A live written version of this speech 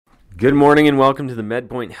Good morning and welcome to the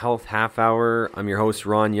MedPoint Health Half Hour. I'm your host,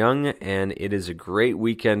 Ron Young, and it is a great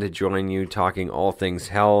weekend to join you talking all things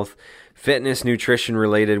health, fitness, nutrition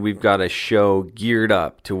related. We've got a show geared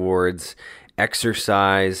up towards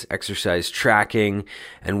exercise tracking,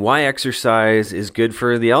 and why exercise is good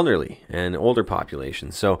for the elderly and older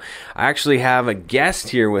population. So I actually have a guest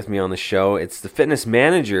here with me on the show. It's the fitness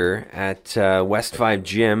manager at West 5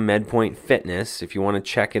 Gym, MedPoint Fitness. If you want to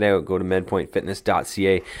check it out, go to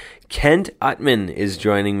medpointfitness.ca. Kent Utman is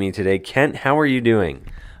joining me today. Kent, how are you doing?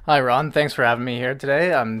 Hi, Ron. Thanks for having me here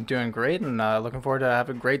today. I'm doing great and looking forward to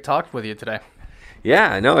having a great talk with you today.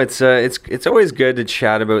 Yeah, no, it's always good to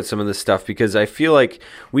chat about some of this stuff because I feel like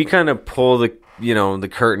we kind of pull the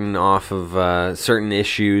curtain off of certain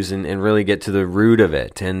issues and really get to the root of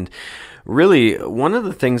it. And really, one of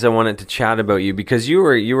the things I wanted to chat about you, because you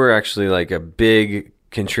were actually like a big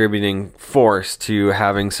contributing force to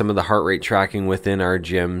having some of the heart rate tracking within our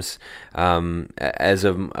gyms as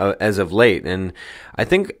of late, and I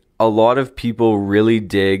think a lot of people really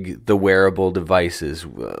dig the wearable devices.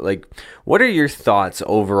 Like, what are your thoughts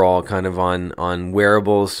overall kind of on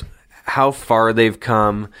wearables, how far they've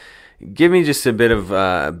come? Give me just a bit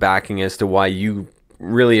of backing as to why you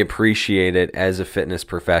really appreciate it as a fitness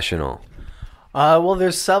professional. Well,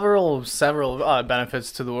 there's several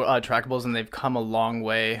benefits to the trackables, and they've come a long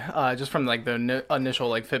way. Just from like the initial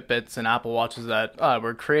like Fitbits and Apple Watches that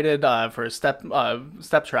were created for step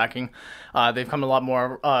tracking, they've come a lot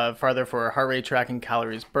more farther for heart rate tracking,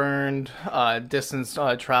 calories burned, distance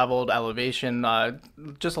traveled, elevation,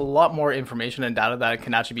 just a lot more information and data that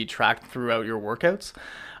can actually be tracked throughout your workouts.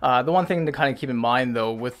 The one thing to kind of keep in mind,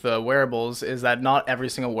 though, with the wearables is that not every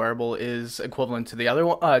single wearable is equivalent to the other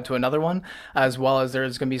one, to another one, as well as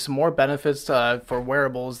there's going to be some more benefits for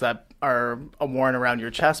wearables that are worn around your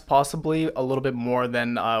chest, possibly a little bit more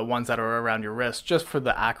than ones that are around your wrist, just for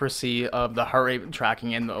the accuracy of the heart rate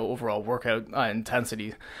tracking and the overall workout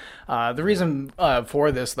intensity. The reason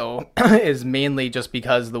for this, though, is mainly just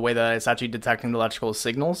because of the way that it's actually detecting the electrical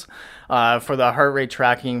signals. For the heart rate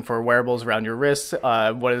tracking for wearables around your wrists,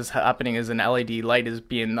 what is happening is an LED light is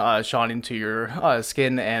being shone into your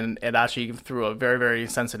skin, and it actually, through a very, very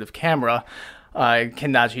sensitive camera,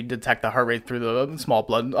 can actually detect the heart rate through the small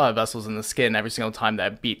blood vessels in the skin every single time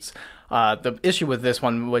that it beats. The issue with this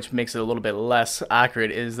one, which makes it a little bit less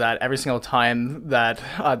accurate, is that every single time that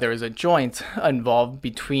there is a joint involved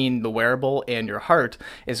between the wearable and your heart,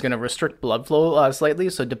 is going to restrict blood flow slightly.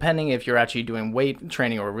 So depending if you're actually doing weight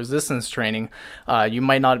training or resistance training, you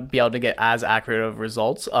might not be able to get as accurate of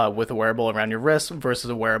results with a wearable around your wrist versus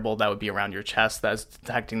a wearable that would be around your chest that's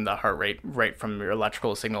detecting the heart rate right from your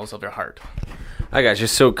electrical signals of your heart. I got you.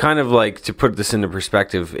 So kind of like, to put this into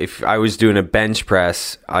perspective, if I was doing a bench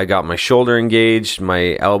press, I got my shoulder engaged,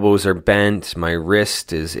 my elbows are bent, my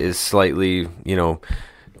wrist is slightly,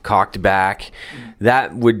 cocked back,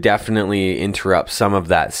 that would definitely interrupt some of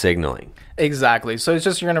that signaling. Exactly. So it's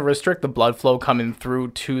just you're going to restrict the blood flow coming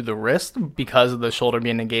through to the wrist because of the shoulder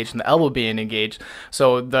being engaged and the elbow being engaged.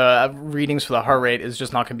 So the readings for the heart rate is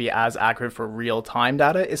just not going to be as accurate for real-time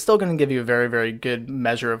data. It's still going to give you a very, very good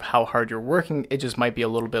measure of how hard you're working. It just might be a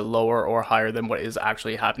little bit lower or higher than what is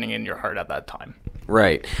actually happening in your heart at that time.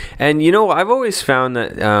 Right. And, I've always found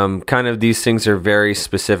that kind of these things are very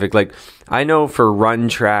specific. Like, I know for run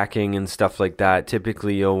tracking and stuff like that,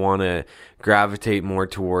 typically you'll want to gravitate more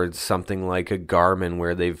towards something like a Garmin,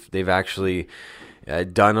 where they've actually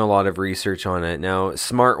done a lot of research on it. Now,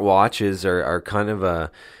 smart watches are kind of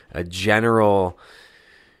a general,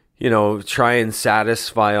 try and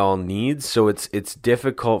satisfy all needs. So it's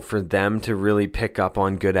difficult for them to really pick up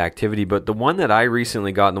on good activity. But the one that I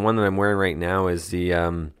recently got, and the one that I'm wearing right now, is the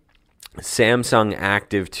Samsung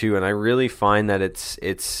Active 2, and I really find that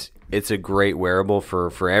it's a great wearable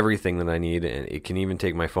for everything that I need. And it can even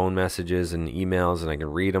take my phone messages and emails, and I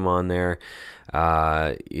can read them on there.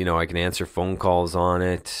 I can answer phone calls on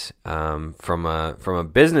it. From a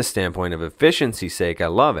business standpoint of efficiency sake, I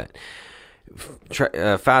love it.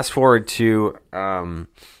 Fast forward to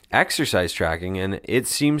exercise tracking, and it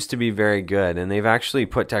seems to be very good. And they've actually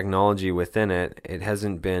put technology within it. It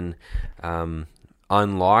hasn't been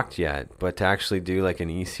unlocked yet, but to actually do like an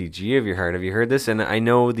ECG of your heart. Have you heard this? And I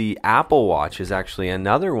know the Apple Watch is actually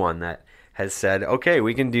another one that has said, okay,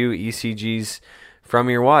 we can do ECGs from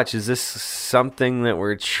your watch. Is this something that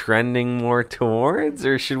we're trending more towards,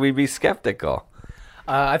 or should we be skeptical?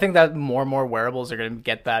 I think that more and more wearables are going to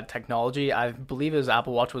get that technology. I believe his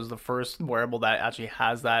Apple Watch was the first wearable that actually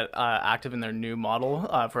has that active in their new model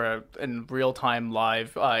for in real time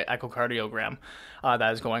live echocardiogram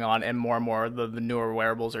that is going on, and more the newer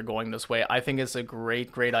wearables are going this way. I think it's a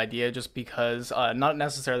great idea, just because not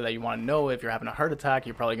necessarily that you want to know if you're having a heart attack.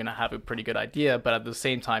 You're probably going to have a pretty good idea, but at the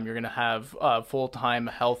same time, you're going to have full time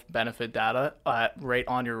health benefit data right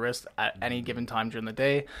on your wrist at any given time during the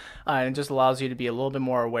day, and it just allows you to be a little bit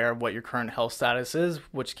more aware of what your current health status is,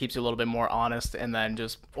 which keeps you a little bit more honest, and then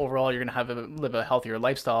just overall, you're going to live a healthier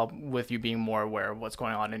lifestyle with you being more aware of what's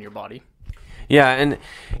going on in your body. Yeah, and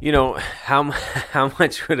how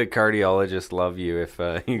much would a cardiologist love you if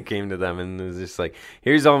you came to them and it was just like,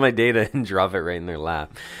 here's all my data, and drop it right in their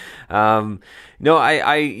lap. No,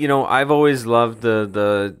 I've always loved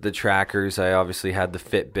the trackers. I obviously had the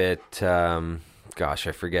Fitbit. Gosh,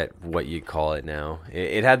 I forget what you call it now.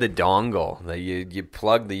 It had the dongle that you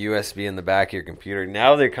plug the USB in the back of your computer.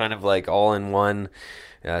 Now they're kind of like all in one.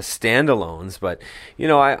 Standalones, but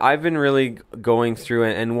I've been really going through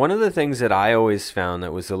it, and one of the things that I always found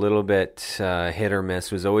that was a little bit hit or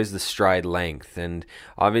miss was always the stride length. And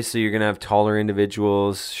obviously you're going to have taller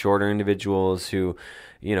individuals, shorter individuals who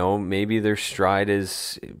maybe their stride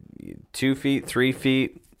is 2 feet, 3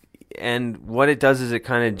 feet, and what it does is it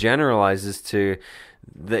kind of generalizes to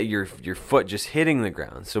your foot just hitting the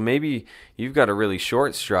ground. So maybe you've got a really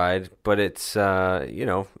short stride, but it's I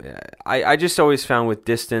just always found with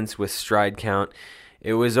distance, with stride count,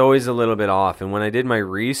 it was always a little bit off. And when I did my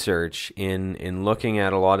research in looking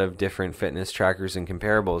at a lot of different fitness trackers and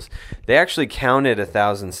comparables, they actually counted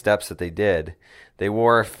 1,000 steps that they did. They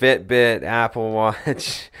wore a Fitbit, Apple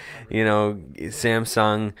Watch,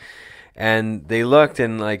 Samsung. And they looked,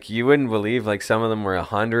 and like you wouldn't believe, like some of them were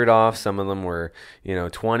 100 off, some of them were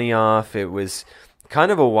 20 off. It was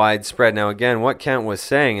kind of a widespread. Now again, what Kent was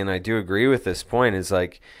saying, and I do agree with this point, is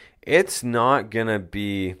like it's not gonna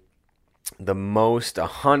be the most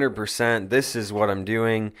 100%. This is what I'm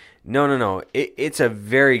doing. No. It's a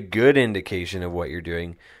very good indication of what you're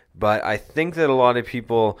doing, but I think that a lot of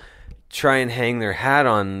people try and hang their hat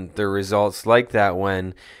on their results like that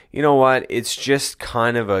when you know what, it's just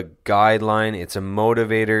kind of a guideline. It's a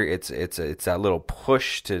motivator. It's that little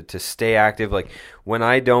push to stay active. Like when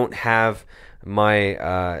I don't have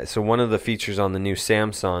my so one of the features on the new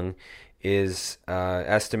Samsung is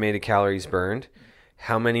estimated calories burned,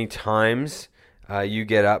 how many times you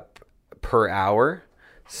get up per hour.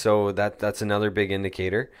 So that's another big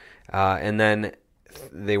indicator. And then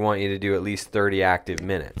they want you to do at least 30 active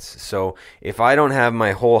minutes. So if I don't have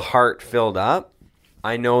my whole heart filled up,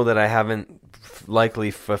 I know that I haven't likely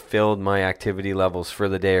fulfilled my activity levels for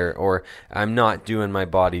the day, or I'm not doing my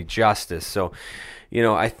body justice. So,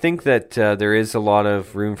 I think that there is a lot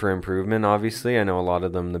of room for improvement. Obviously, I know a lot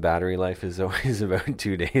of them, the battery life is always about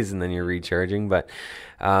 2 days and then you're recharging. But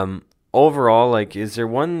overall, like, is there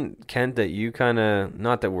one, Kent, that you kind of,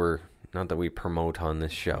 not that we promote on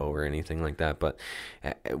this show or anything like that, but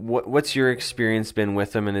what's your experience been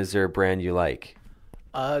with them, and is there a brand you like?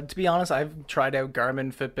 To be honest, I've tried out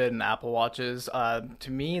Garmin, Fitbit, and Apple Watches.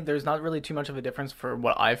 To me, there's not really too much of a difference for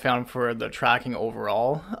what I found for the tracking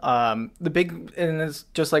overall. The big, and it's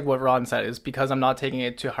just like what Ron said, is because I'm not taking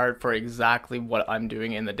it to heart for exactly what I'm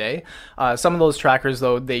doing in the day. Some of those trackers,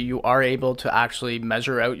 though, you are able to actually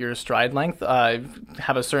measure out your stride length,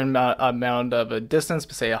 have a certain amount of a distance,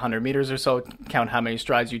 say 100 meters or so, count how many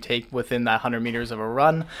strides you take within that 100 meters of a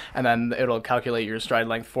run, and then it'll calculate your stride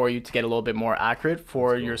length for you to get a little bit more accurate for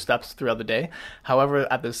your steps throughout the day.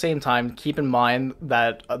 However, at the same time, keep in mind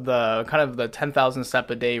that the 10,000 step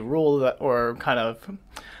a day rule, or kind of,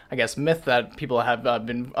 I guess, myth that people have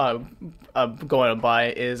been going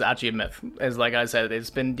by is actually a myth. Is, like I said, it's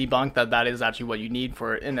been debunked that is actually what you need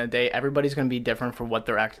for in a day. Everybody's going to be different for what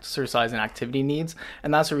their exercise and activity needs,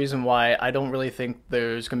 and that's the reason why I don't really think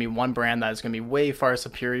there's going to be one brand that is going to be way far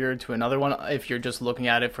superior to another one if you're just looking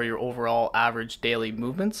at it for your overall average daily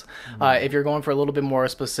movements. If you're going for a little bit more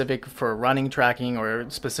specific for running, tracking, or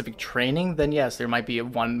specific training, then yes, there might be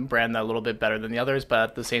one brand that's a little bit better than the others, but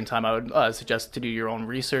at the same time, I would suggest to do your own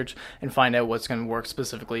research and find out what's going to work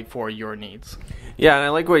specifically for your needs. Yeah, and I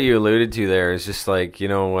like what you alluded to there. Is just like,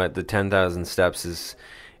 what the 10,000 steps is.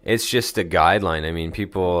 It's just a guideline. I mean,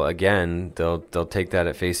 people, again, they'll take that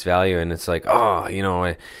at face value, and it's like, I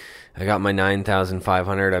got my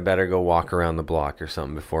 9,500. I better go walk around the block or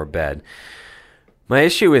something before bed. My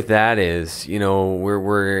issue with that is,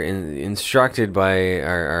 we're instructed by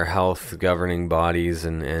our health governing bodies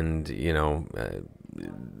and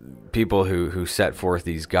people who set forth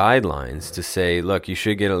these guidelines to say, look, you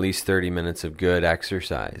should get at least 30 minutes of good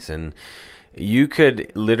exercise. And you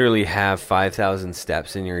could literally have 5,000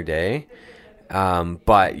 steps in your day,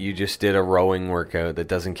 but you just did a rowing workout that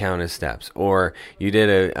doesn't count as steps, or you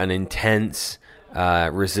did an intense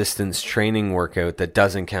resistance training workout that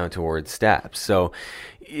doesn't count towards steps. So,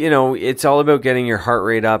 it's all about getting your heart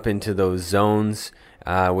rate up into those zones,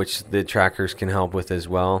 which the trackers can help with as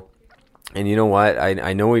well. And you know what?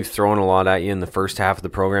 I know we've thrown a lot at you in the first half of the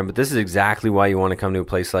program, but this is exactly why you want to come to a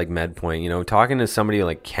place like MedPoint. Talking to somebody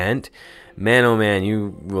like Kent, man, oh man,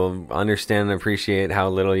 you will understand and appreciate how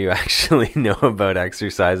little you actually know about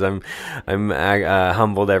exercise. I'm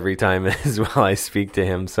humbled every time as well I speak to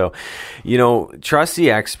him. So, trust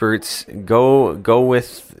the experts. Go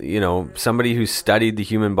with somebody who's studied the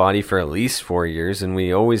human body for at least 4 years, and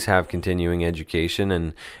we always have continuing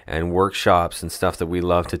education and workshops and stuff that we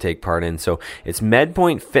love to take part in. So it's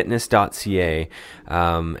medpointfitness.ca,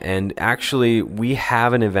 and actually we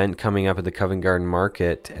have an event coming up at the Covent Garden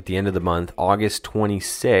Market at the end of the month, August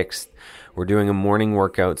 26th. We're doing a morning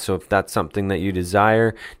workout, so if that's something that you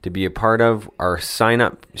desire to be a part of, our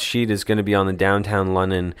sign-up sheet is going to be on the Downtown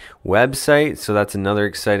London website, so that's another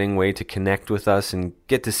exciting way to connect with us and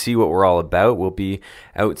get to see what we're all about. We'll be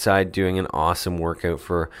outside doing an awesome workout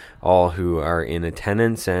for all who are in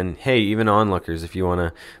attendance, and hey, even onlookers, if you want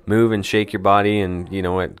to move and shake your body, and you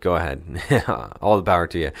know what, go ahead. All the power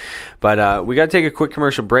to you. But we got to take a quick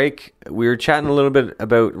commercial break. We were chatting a little bit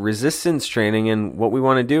about resistance training, and what we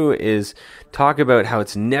want to do is talk about how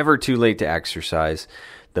it's never too late to exercise,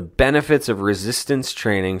 the benefits of resistance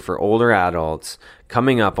training for older adults,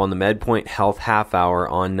 coming up on the MedPoint Health Half Hour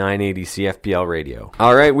on 980 CFPL Radio.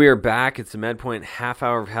 All right, we are back. It's the MedPoint Half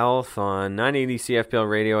Hour of Health on 980 CFPL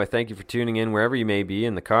Radio. I thank you for tuning in wherever you may be,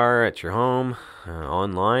 in the car, at your home,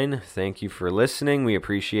 online. Thank you for listening. We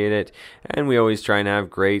appreciate it. And we always try and have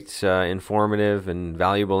great, informative and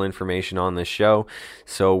valuable information on this show.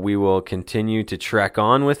 So we will continue to trek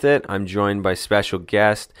on with it. I'm joined by special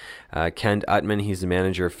guest, Kent Utman. He's the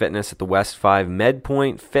manager of fitness at the West 5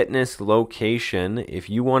 MedPoint Fitness location.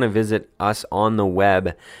 If you want to visit us on the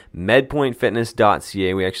web,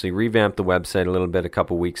 medpointfitness.ca. We actually revamped the website a little bit a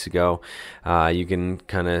couple weeks ago. You can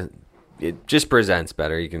it just presents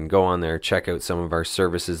better. You can go on there, check out some of our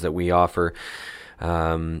services that we offer.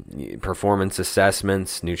 Performance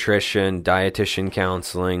assessments, nutrition, dietitian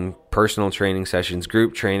counseling, personal training sessions,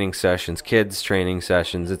 group training sessions, kids training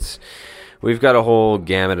sessions. We've got a whole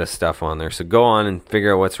gamut of stuff on there. So go on and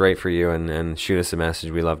figure out what's right for you and shoot us a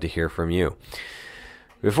message. We love to hear from you.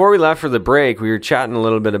 Before we left for the break, we were chatting a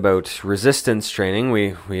little bit about resistance training.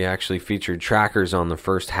 We actually featured trackers on the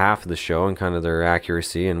first half of the show and kind of their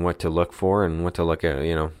accuracy and what to look for and what to look at,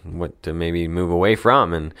 what to maybe move away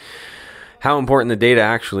from and how important the data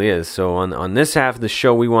actually is. So on this half of the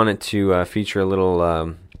show, we wanted to feature a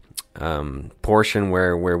little portion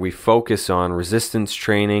where we focus on resistance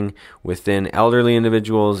training within elderly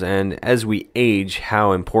individuals, and as we age,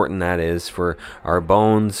 how important that is for our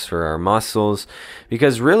bones, for our muscles,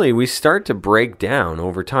 because really we start to break down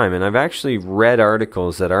over time. And I've actually read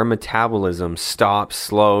articles that our metabolism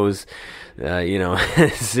slows,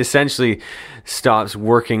 essentially stops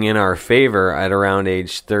working in our favor at around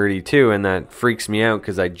age 32, and that freaks me out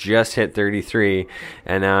because I just hit 33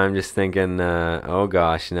 and now I'm just thinking, oh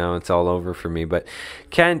gosh, now it's all over for me. But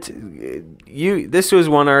Kent, this was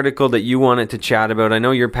one article that you wanted to chat about. I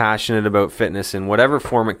know you're passionate about fitness in whatever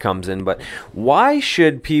form it comes in, but why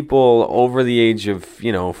should people over the age of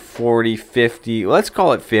 40, 50, let's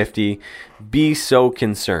call it 50, be so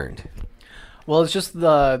concerned? Well, it's just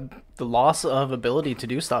the loss of ability to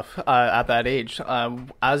do stuff at that age.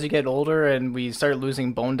 As you get older and we start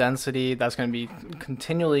losing bone density, that's going to be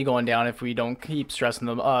continually going down if we don't keep stressing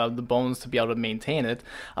the bones to be able to maintain it.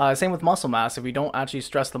 Same with muscle mass. If we don't actually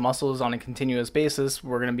stress the muscles on a continuous basis,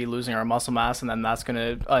 we're going to be losing our muscle mass, and then that's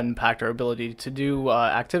going to impact our ability to do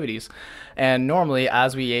activities. And normally,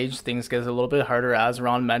 as we age, things get a little bit harder. As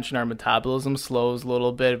Ron mentioned, our metabolism slows a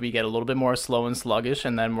little bit. We get a little bit more slow and sluggish,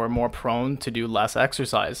 and then we're more prone to do less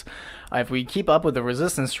exercise. If we keep up with the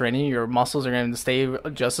resistance training, your muscles are going to stay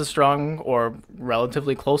just as strong or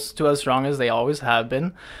relatively close to as strong as they always have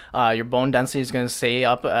been. Your bone density is going to stay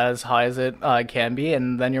up as high as it can be,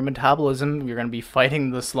 and then your metabolism, you're going to be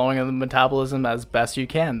fighting the slowing of the metabolism as best you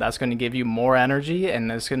can. That's going to give you more energy, and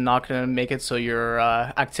it's not going to make it so your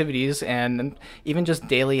activities and even just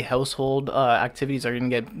daily household activities are going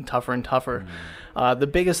to get tougher and tougher. The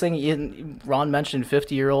biggest thing, Ron mentioned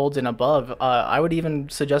 50-year-olds and above. I would even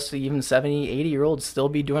suggest that even 70, 80-year-olds still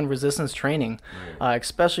be doing resistance training,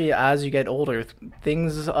 especially as you get older.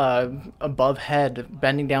 Things above head,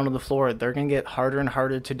 bending down to the floor, they're going to get harder and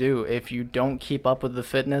harder to do if you don't keep up with the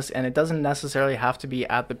fitness. And it doesn't necessarily have to be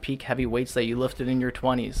at the peak heavy weights that you lifted in your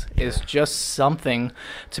 20s. It's just something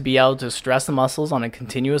to be able to stress the muscles on a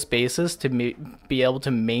continuous basis to be able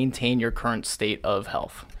to maintain your current state of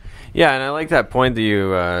health. Yeah, and I like that point that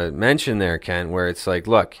you mentioned there, Kent, where it's like,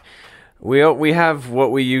 look, we have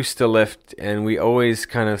what we used to lift, and we always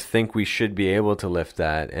kind of think we should be able to lift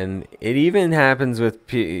that. And it even happens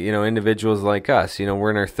with individuals like us.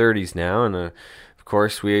 We're in our 30s now, and of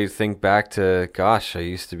course, we think back to, gosh, I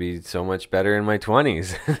used to be so much better in my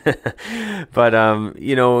 20s. But,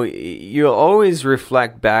 you'll always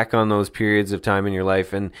reflect back on those periods of time in your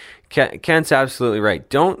life. And Kent's absolutely right.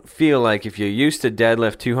 Don't feel like if you used to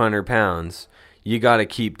deadlift 200 pounds, you got to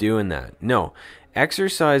keep doing that. No.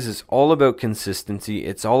 Exercise is all about consistency.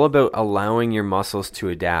 It's all about allowing your muscles to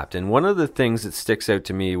adapt. And one of the things that sticks out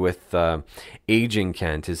to me with aging,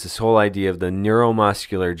 Kent, is this whole idea of the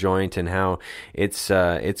neuromuscular joint and how it's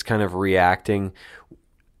kind of reacting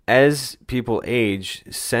as people age,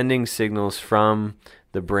 sending signals from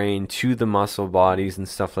the brain to the muscle bodies and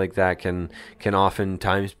stuff like that can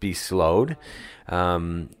oftentimes be slowed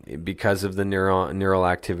because of the neural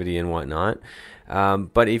activity and whatnot.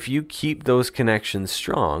 But if you keep those connections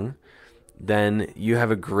strong, then you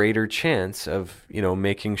have a greater chance of,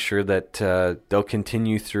 making sure that they'll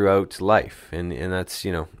continue throughout life. And that's,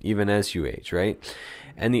 even as you age, right?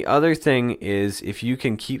 And the other thing is, if you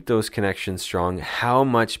can keep those connections strong, how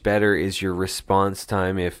much better is your response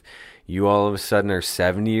time if you all of a sudden are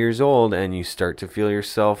 70 years old and you start to feel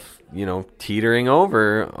yourself, teetering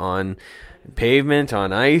over on pavement,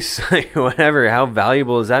 on ice, whatever. How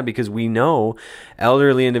valuable is that? Because we know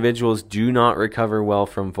elderly individuals do not recover well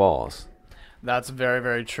from falls. That's very,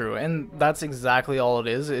 very true. And that's exactly all it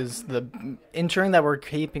is the ensuring that we're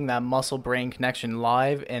keeping that muscle-brain connection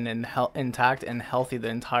live and intact and healthy the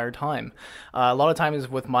entire time. A lot of times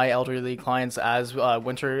with my elderly clients, as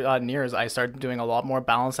winter nears, I start doing a lot more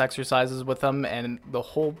balance exercises with them. And the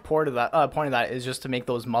whole point of that is just to make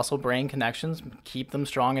those muscle-brain connections, keep them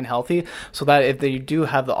strong and healthy, so that if they do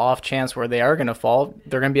have the off chance where they are going to fall,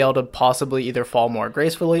 they're going to be able to possibly either fall more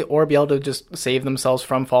gracefully or be able to just save themselves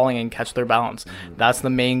from falling and catch their balance. That's the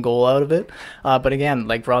main goal out of it. But again,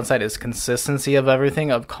 like Ron said, it's consistency of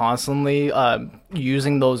everything, of constantly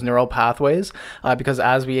using those neural pathways, because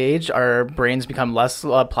as we age, our brains become less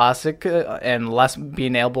plastic and less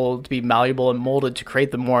being able to be malleable and molded to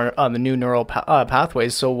create the new neural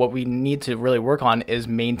pathways. So what we need to really work on is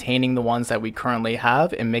maintaining the ones that we currently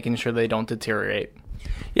have and making sure they don't deteriorate.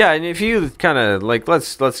 Yeah, and if you kind of like,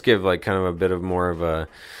 let's give like kind of a bit of more of a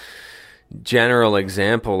general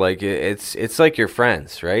example. Like it's like your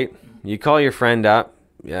friends, right? You call your friend up,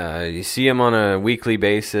 you see him on a weekly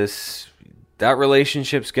basis, that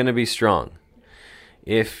relationship's going to be strong.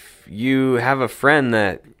 If you have a friend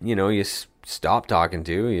that, you stop talking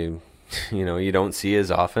to, you don't see as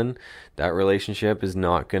often, that relationship is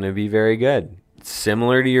not going to be very good. It's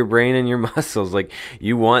similar to your brain and your muscles. Like,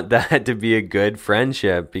 you want that to be a good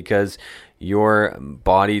friendship because your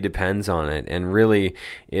body depends on it. And really,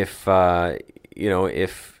 if you're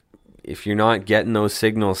not getting those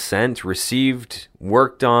signals sent, received,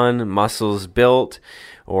 worked on, muscles built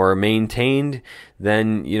or maintained,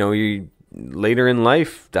 then you later in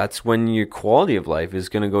life, that's when your quality of life is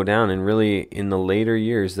going to go down. And really, in the later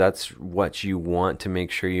years, that's what you want to make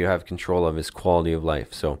sure you have control of, is quality of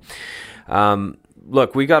life. So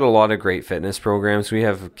look, we got a lot of great fitness programs. We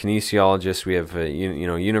have kinesiologists, we have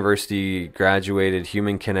university graduated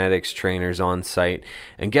human kinetics trainers on site.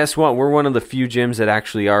 And guess what? We're one of the few gyms that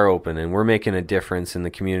actually are open, and we're making a difference in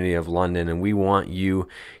the community of London. And we want you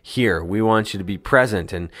here. We want you to be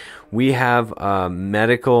present. And we have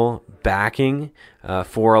medical backing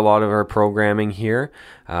for a lot of our programming here.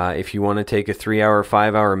 If you want to take a 3-hour,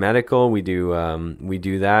 5-hour medical, we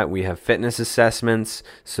do that. We have fitness assessments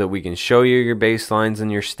so we can show you your baselines and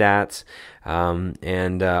your stats.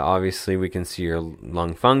 And obviously we can see your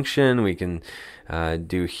lung function. We can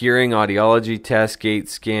do hearing, audiology tests, gait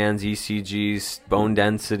scans, ECGs, bone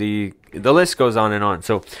density. The list goes on and on.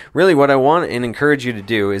 So really what I want and encourage you to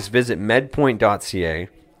do is visit medpoint.ca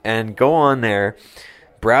and go on there,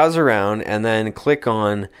 browse around, and then click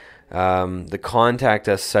on the contact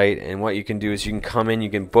us site, and what you can do is you can come in, you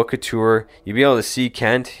can book a tour. You'll be able to see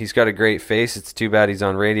Kent. He's got a great face. It's too bad he's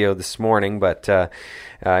on radio this morning, but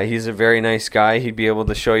he's a very nice guy. He'd be able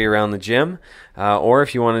to show you around the gym, or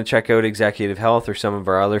if you want to check out Executive Health or some of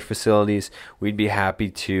our other facilities, we'd be happy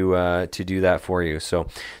to do that for you. So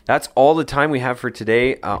that's all the time we have for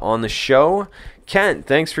today on the show. Kent,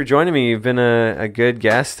 thanks for joining me. You've been a good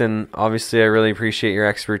guest, and obviously I really appreciate your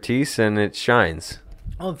expertise, and it shines.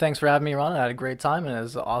 Well, thanks for having me, Ron. I had a great time, and it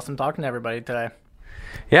was awesome talking to everybody today.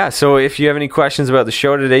 Yeah, so if you have any questions about the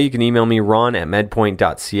show today, you can email me,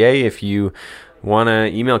 ron@medpoint.ca. If you want to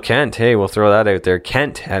email Kent, hey, we'll throw that out there,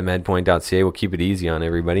 kent@medpoint.ca. We'll keep it easy on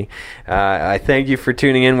everybody. I thank you for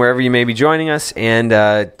tuning in wherever you may be joining us, and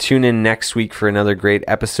tune in next week for another great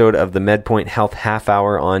episode of the MedPoint Health Half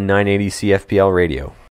Hour on 980 CFPL Radio.